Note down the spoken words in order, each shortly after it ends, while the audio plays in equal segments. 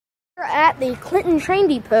We're at the Clinton train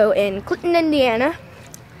depot in Clinton, Indiana.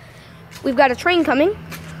 We've got a train coming.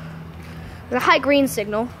 There's a high green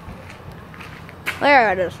signal.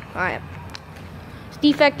 There it is. Alright.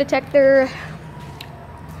 Defect detector.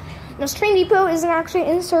 This train depot isn't actually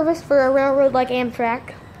in service for a railroad like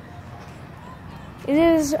Amtrak. It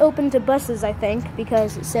is open to buses, I think,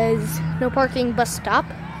 because it says no parking bus stop.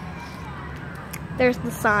 There's the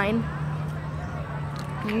sign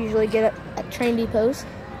you usually get at train depots.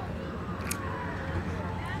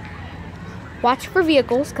 Watch for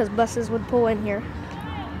vehicles, because buses would pull in here.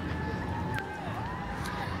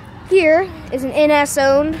 Here is an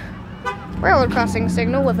NS-owned railroad crossing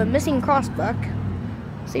signal with a missing crossbuck.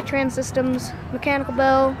 See trans systems, mechanical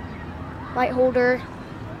bell, light holder,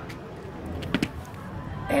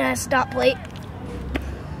 and a stop plate.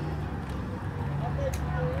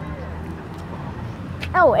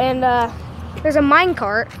 Oh, and there's a mine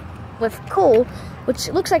cart with coal, which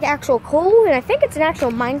looks like actual coal, and I think it's an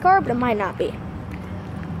actual mine cart, but it might not be.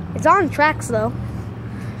 It's on tracks though,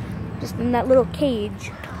 just in that little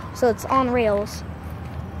cage, so it's on rails.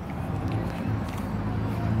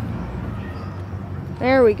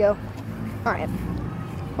 There we go. Alright.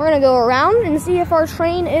 We're gonna go around and see if our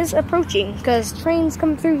train is approaching, because trains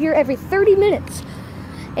come through here every 30 minutes.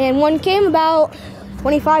 And one came about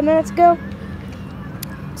 25 minutes ago.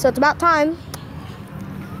 So it's about time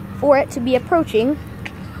for it to be approaching.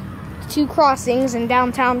 2 crossings in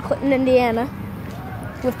downtown Clinton, Indiana,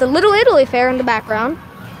 with the Little Italy Fair in the background,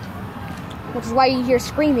 which is why you hear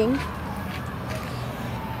screaming.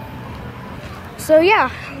 So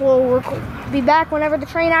yeah, we'll be back whenever the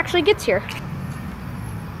train actually gets here.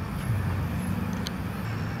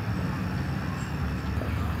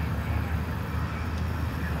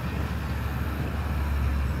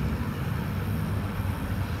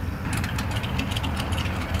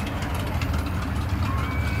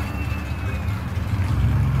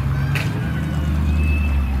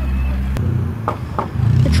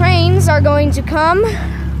 Trains are going to come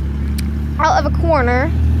out of a corner,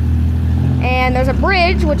 and there's a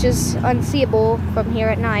bridge which is unseeable from here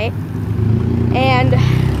at night, and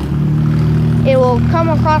it will come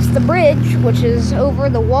across the bridge which is over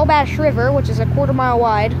the Wabash River, which is a 1/4 mile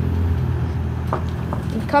wide,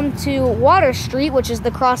 and come to Water Street, which is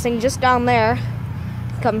the crossing just down there,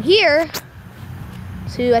 come here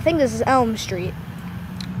to, I think this is Elm Street.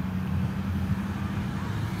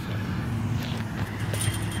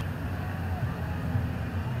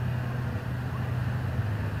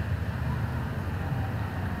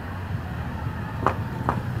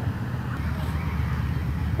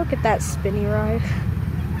 Look at that spinny ride.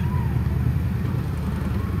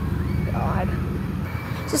 God.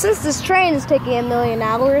 So since this train is taking 1 million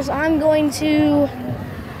hours, I'm going to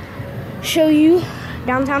show you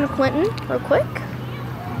downtown Clinton real quick.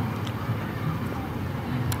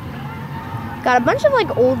 Got a bunch of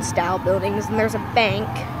like old style buildings, and there's a bank.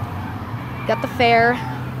 Got the fair.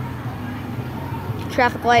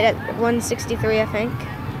 Traffic light at 163, I think.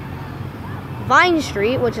 Vine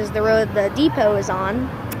Street, which is the road the depot is on.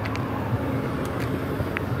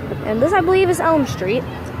 And this, I believe, is Elm Street.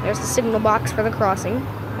 There's the signal box for the crossing.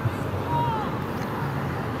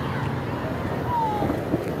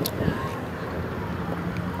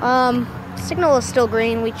 Signal is still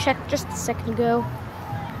green. We checked just a second ago.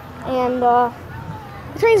 And the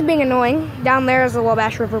train's being annoying. Down there is the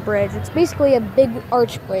Wabash River Bridge. It's basically a big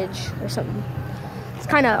arch bridge or something. It's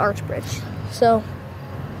kind of arch bridge. So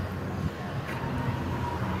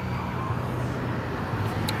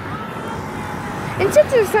and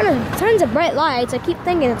since there's tons of bright lights, I keep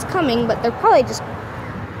thinking it's coming, but they're probably just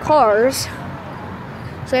cars.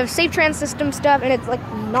 So I have safe trans system stuff, and it's like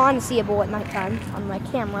non-seeable at nighttime on my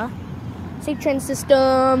camera. Safe trans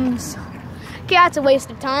systems. Yeah, it's a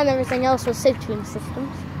waste of time. Everything else was safe trans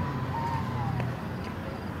systems.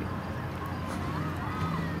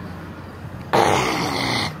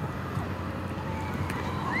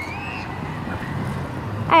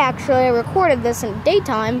 I actually recorded this in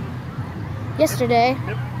daytime yesterday.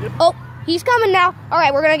 Yep. Oh, he's coming now.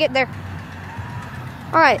 Alright, we're gonna get there.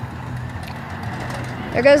 Alright.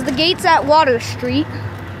 There goes the gates at Water Street.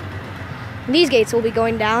 And these gates will be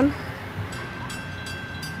going down.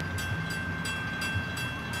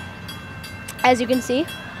 As you can see.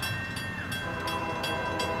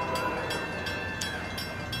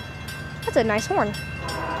 That's a nice horn.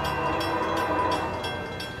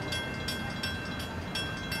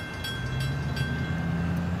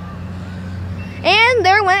 And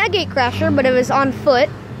there went a gate crasher, but it was on foot,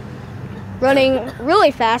 running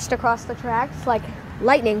really fast across the tracks, like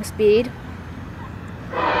lightning speed.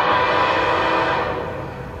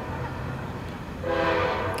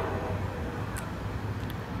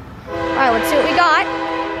 got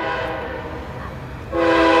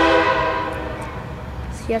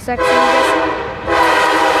CSX in this one.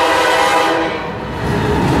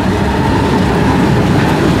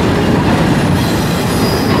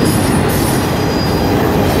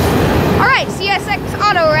 Alright, CSX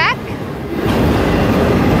Autorack.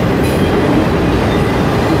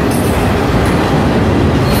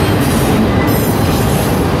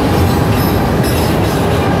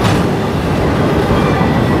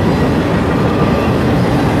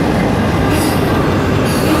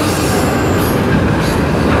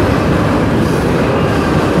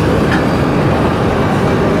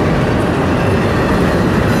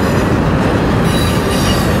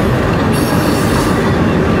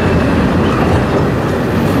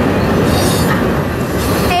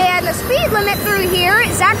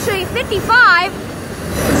 Actually 55.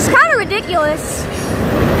 It's kind of ridiculous,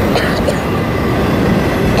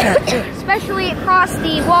 especially across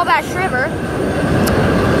the Wabash River.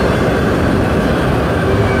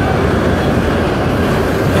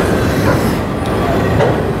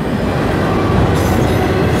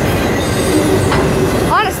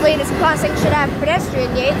 Honestly, this crossing should have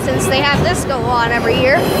pedestrian gates since they have this go on every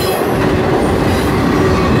year.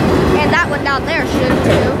 And that one down there should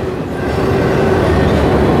too.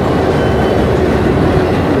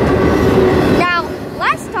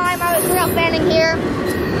 Here,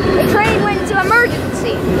 the train went into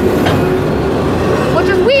emergency, which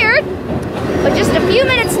is weird, but just a few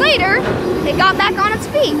minutes later, it got back on its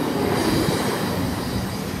feet.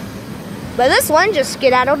 But this one just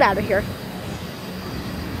skedaddled out of here.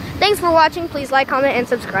 Thanks for watching. Please like, comment, and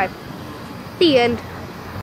subscribe. The end.